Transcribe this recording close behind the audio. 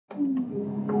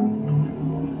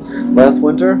Last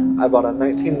winter, I bought a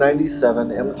 1997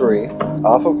 M3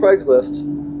 off of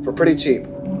Craigslist for pretty cheap.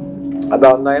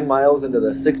 About 9 miles into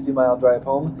the 60-mile drive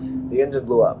home, the engine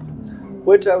blew up,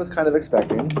 which I was kind of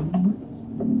expecting.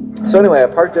 So anyway, I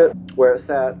parked it where it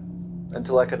sat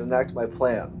until I could enact my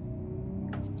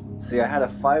plan. See, I had a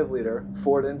 5-liter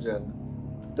Ford engine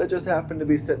that just happened to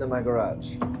be sitting in my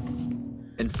garage.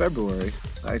 In February,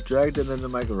 I dragged it into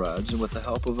my garage and with the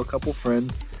help of a couple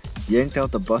friends, yanked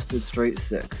out the busted straight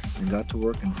 6 and got to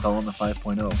work installing the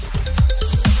 5.0.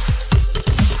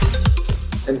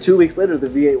 And 2 weeks later, the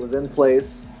V8 was in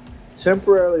place,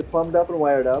 temporarily plumbed up and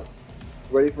wired up,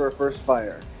 ready for a first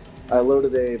fire. I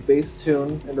loaded a bass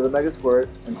tune into the Megasquirt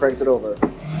and cranked it over.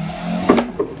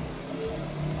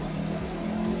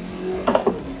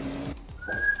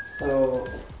 So,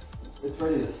 it's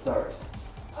ready to start.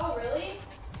 Oh, really?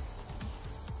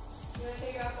 You want to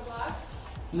take it off the block?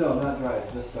 No, not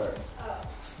drive, just start. Oh.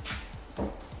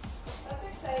 That's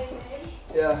exciting, babe.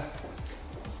 Yeah.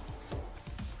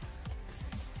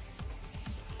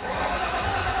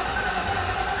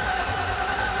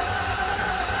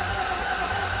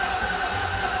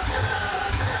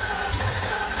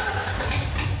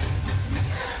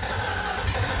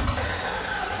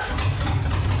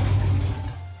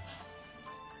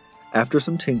 After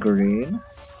some tinkering,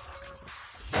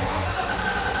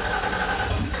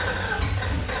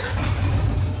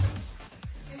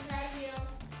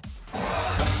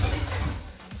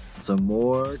 some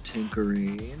more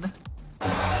tinkering,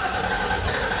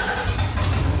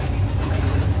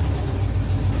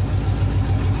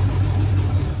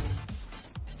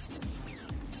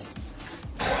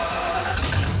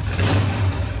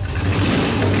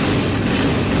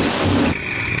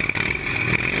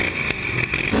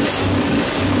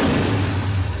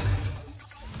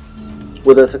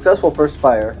 with a successful first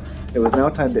fire, it was now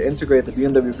time to integrate the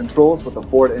BMW controls with the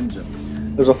Ford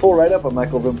engine. There's a full write-up on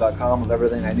michaelvoom.com of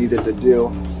everything I needed to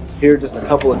do. Here are just a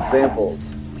couple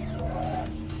examples.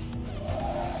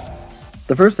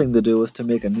 The first thing to do was to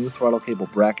make a new throttle cable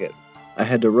bracket. I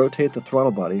had to rotate the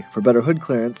throttle body for better hood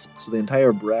clearance, so the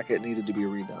entire bracket needed to be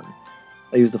redone.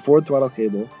 I used the Ford throttle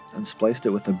cable and spliced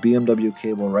it with the BMW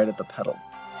cable right at the pedal.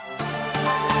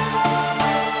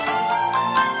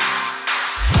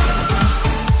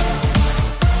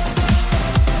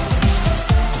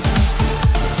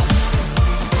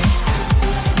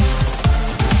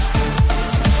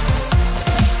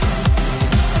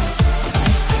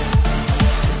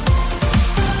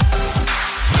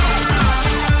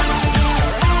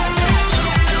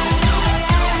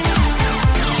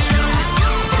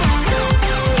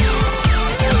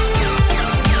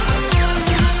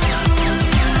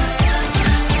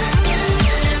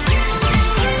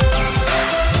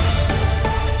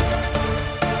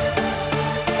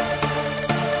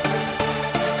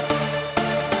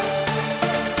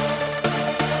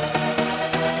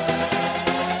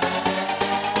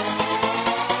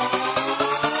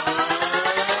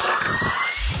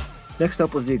 Next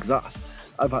up was the exhaust.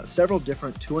 I bought several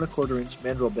different 2 1/4-inch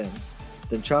mandrel bins,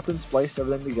 then chopped and spliced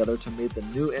everything together to make the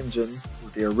new engine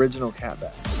with the original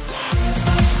catback.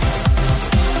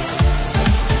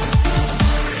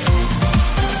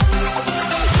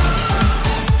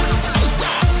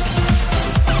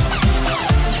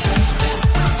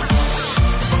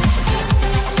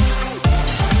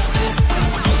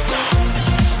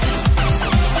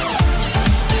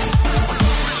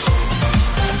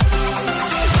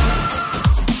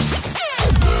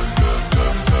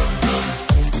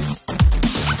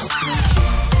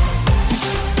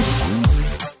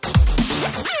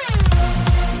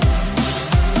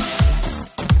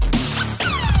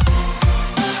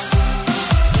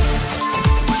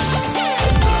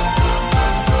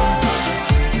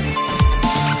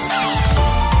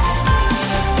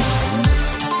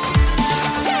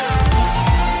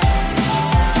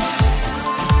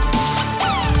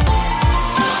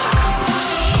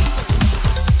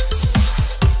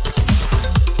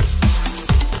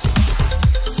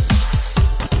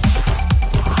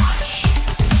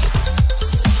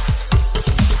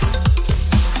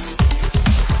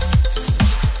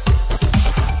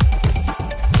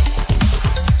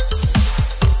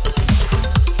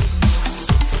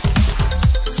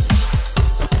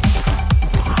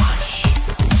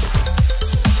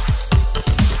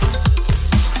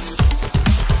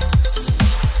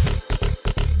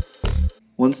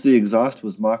 Once the exhaust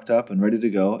was mocked up and ready to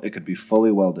go, it could be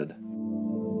fully welded.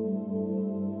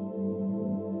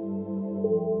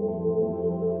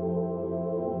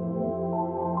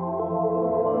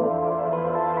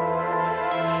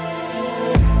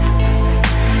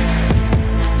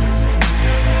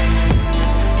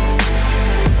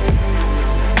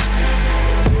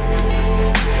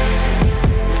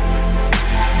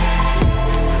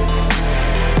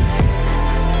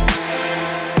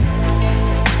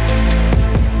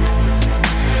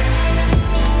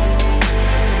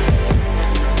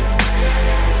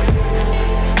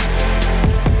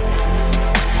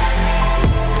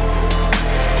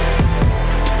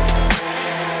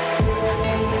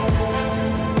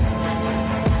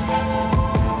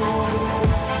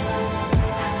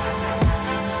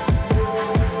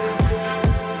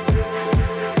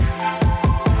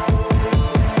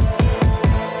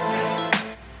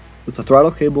 the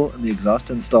throttle cable and the exhaust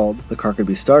installed, the car could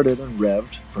be started and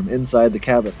revved from inside the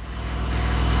cabin.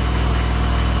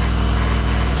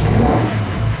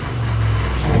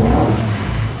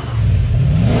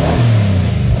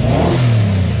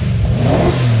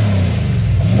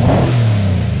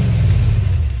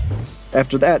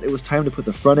 After that, it was time to put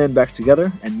the front end back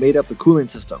together and mate up the cooling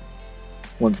system.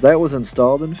 Once that was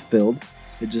installed and filled,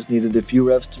 it just needed a few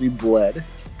revs to be bled,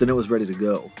 then it was ready to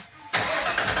go.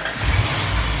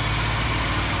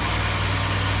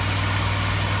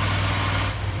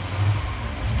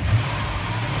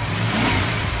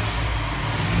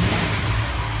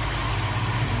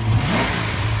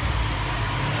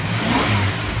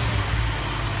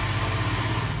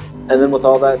 And then with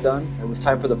all that done, it was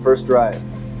time for the first drive.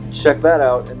 Check that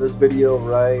out in this video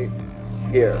right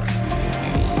here.